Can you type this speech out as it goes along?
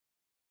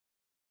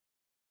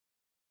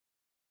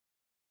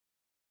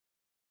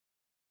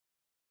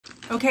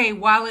Okay,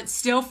 while it's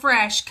still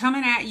fresh,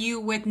 coming at you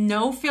with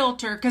no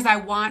filter because I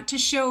want to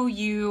show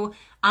you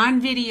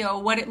on video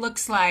what it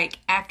looks like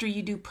after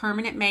you do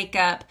permanent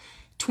makeup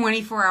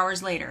 24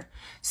 hours later.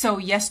 So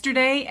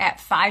yesterday at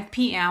 5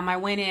 p.m. I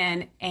went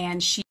in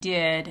and she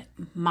did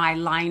my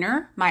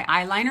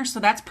eyeliner, so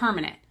that's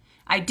permanent.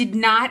 I did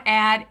not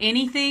add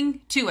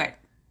anything to it.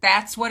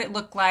 That's what it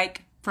looked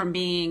like from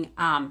being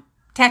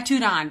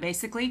tattooed on,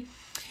 basically.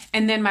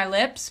 And then my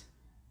lips.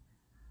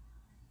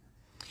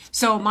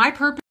 So my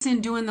purpose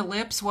in doing the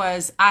lips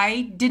was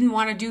I didn't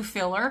want to do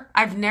filler.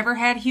 I've never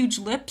had huge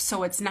lips,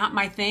 so it's not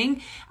my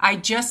thing. I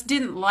just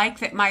didn't like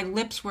that my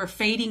lips were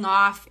fading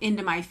off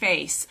into my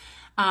face.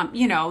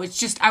 You know, it's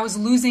just I was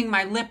losing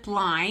my lip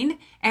line,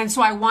 and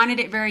so I wanted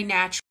it very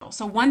natural.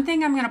 So one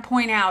thing I'm going to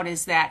point out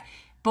is that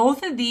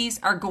both of these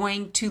are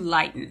going to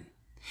lighten.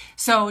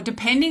 So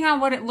depending on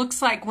what it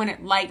looks like when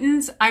it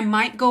lightens, I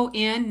might go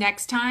in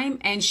next time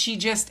and she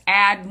just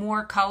add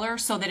more color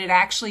so that it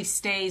actually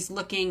stays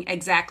looking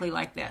exactly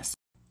like this.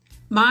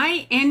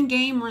 My end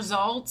game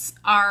results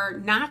are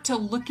not to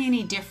look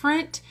any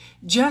different,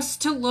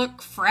 just to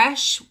look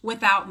fresh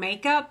without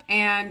makeup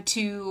and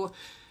to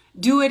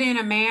do it in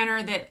a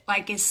manner that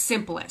like is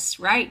simplest,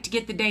 right? To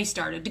get the day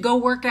started, to go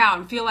work out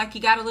and feel like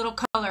you got a little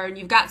color and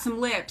you've got some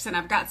lips and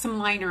I've got some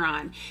liner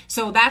on.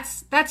 So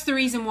that's the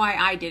reason why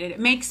I did it. It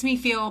makes me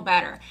feel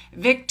better.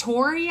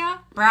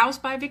 Victoria, Brows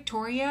by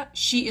Victoria,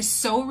 she is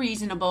so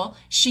reasonable.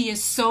 She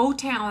is so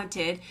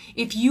talented.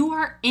 If you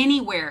are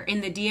anywhere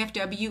in the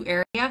DFW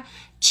area,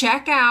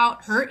 check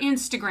out her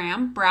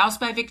Instagram, Brows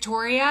by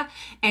Victoria,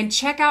 and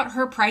check out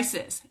her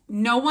prices.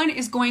 No one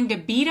is going to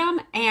beat them,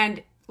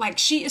 and like,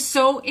 she is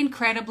so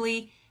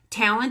incredibly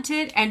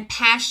talented and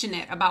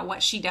passionate about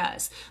what she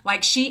does.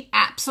 Like, she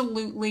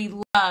absolutely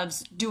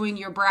loves doing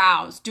your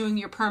brows, doing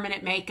your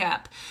permanent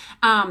makeup.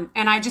 And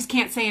I just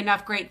can't say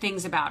enough great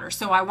things about her.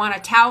 So I want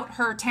to tout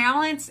her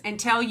talents and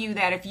tell you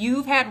that if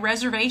you've had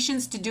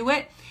reservations to do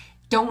it,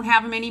 don't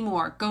have them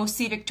anymore. Go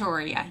see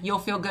Victoria. You'll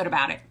feel good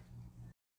about it.